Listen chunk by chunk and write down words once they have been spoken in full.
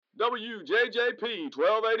WJJP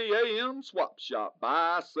 1280 AM Swap Shop.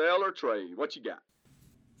 Buy, sell, or trade. What you got?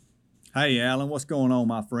 Hey, Alan, what's going on,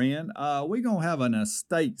 my friend? We're going to have an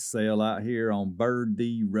estate sale out here on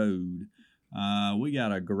Birdie Road. We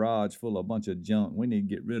got a garage full of a bunch of junk. We need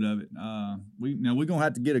to get rid of it. We're going to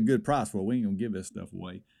have to get a good price for it. We ain't going to give this stuff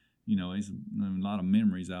away. You know, there's a lot of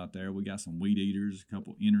memories out there. We got some weed eaters, a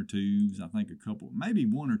couple inner tubes, I think a couple, maybe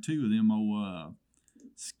one or two of them old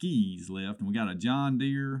skis left. And we got a John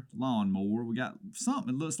Deere lawnmower. We got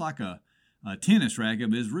something that looks like a tennis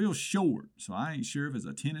racket, but it's real short. So I ain't sure if it's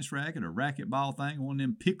a tennis racket or racquetball thing, or one of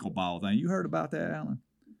them pickleball things. You heard about that, Alan?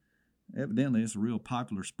 Evidently, it's a real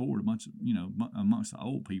popular sport amongst the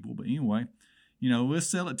old people. But anyway, we'll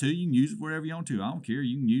sell it to you. You can use it wherever you want to. I don't care.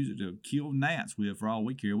 You can use it to kill gnats with for all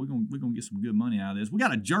we care. We're gonna get some good money out of this. We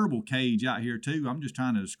got a gerbil cage out here too. I'm just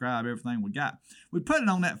trying to describe everything we got. We put it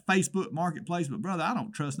on that Facebook marketplace, but brother, I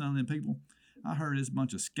don't trust none of them people. I heard it's a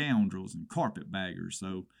bunch of scoundrels and carpetbaggers.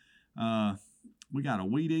 So we got a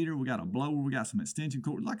weed eater, we got a blower, we got some extension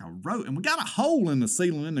cord, like a rope, and we got a hole in the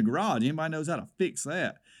ceiling in the garage. Anybody knows how to fix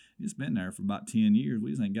that? It's been there for about 10 years.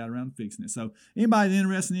 We just ain't got around to fixing it. So anybody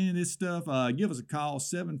interested in any of this stuff, give us a call,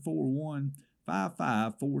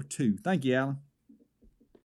 741-5542. Thank you, Alan.